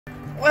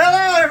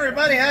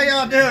everybody, how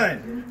y'all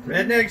doing?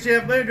 Redneck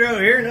Chef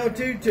Boudreaux here, no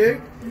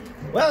toot.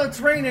 Well,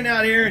 it's raining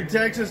out here in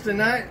Texas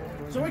tonight,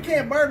 so we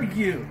can't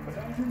barbecue.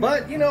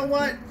 But you know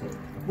what?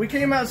 We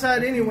came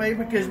outside anyway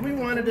because we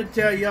wanted to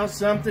tell y'all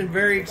something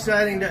very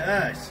exciting to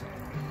us.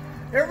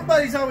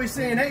 Everybody's always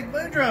saying, hey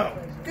Boudreaux,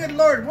 good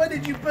Lord, what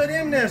did you put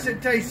in this?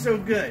 It tastes so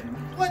good.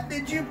 What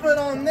did you put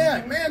on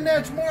that? Man,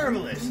 that's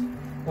marvelous.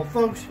 Well,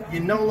 folks, you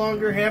no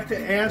longer have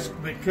to ask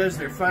because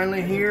they're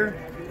finally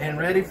here and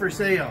ready for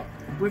sale.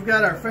 We've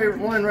got our favorite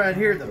one right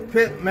here, the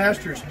Pit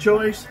Master's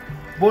Choice.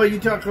 Boy, you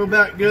talk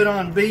about good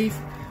on beef.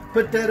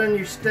 Put that on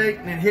your steak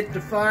and then hit the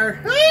fire.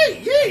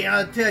 Hey, yeah,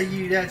 I'll tell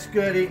you, that's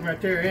good eating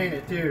right there, ain't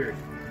it, too?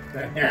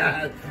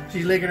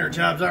 She's licking her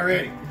chops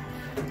already.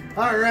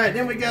 All right,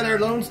 then we got our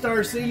Lone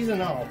Star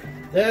Seasonal.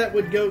 That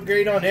would go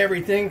great on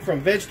everything from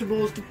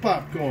vegetables to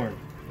popcorn.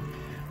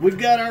 We've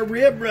got our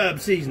Rib Rub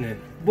seasoning.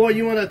 Boy,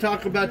 you want to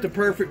talk about the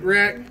perfect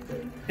rack?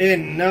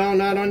 And no,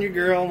 not on your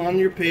grill, on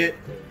your pit.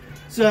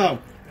 So,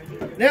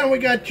 now we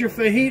got your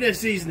fajita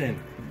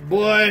seasoning.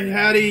 Boy,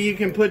 howdy, you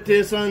can put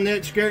this on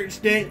that skirt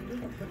steak,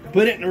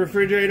 put it in the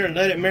refrigerator and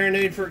let it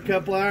marinate for a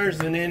couple hours,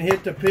 and then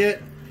hit the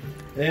pit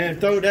and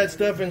throw that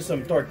stuff in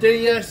some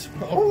tortillas.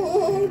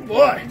 Oh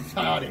boy,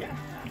 howdy.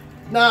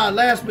 Now,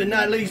 last but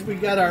not least, we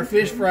got our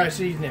fish fry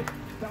seasoning.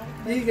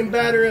 You can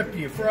batter up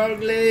your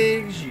frog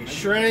legs, your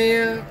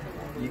shrimp,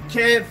 your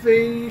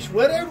catfish,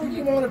 whatever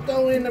you want to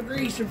throw in the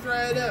grease and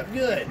fry it up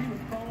good.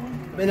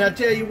 And I'll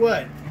tell you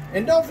what,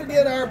 and don't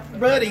forget our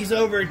buddies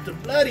over at the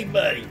Bloody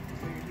Buddy.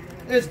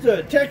 It's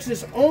the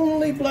Texas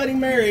only Bloody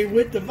Mary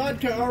with the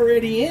vodka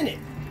already in it.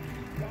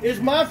 It's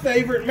my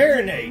favorite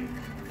marinade,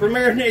 for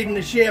marinating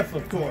the chef,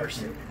 of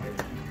course.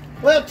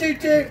 Well,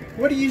 Toot Toot,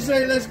 what do you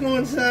say? Let's go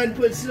inside and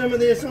put some of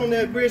this on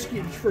that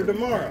brisket for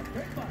tomorrow.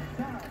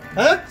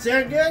 Huh?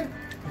 Sound good?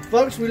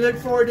 Folks, we look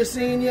forward to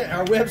seeing you.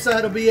 Our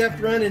website will be up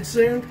running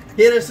soon.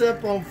 Hit us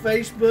up on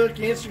Facebook,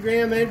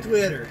 Instagram, and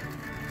Twitter.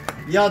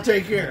 Y'all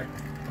take care.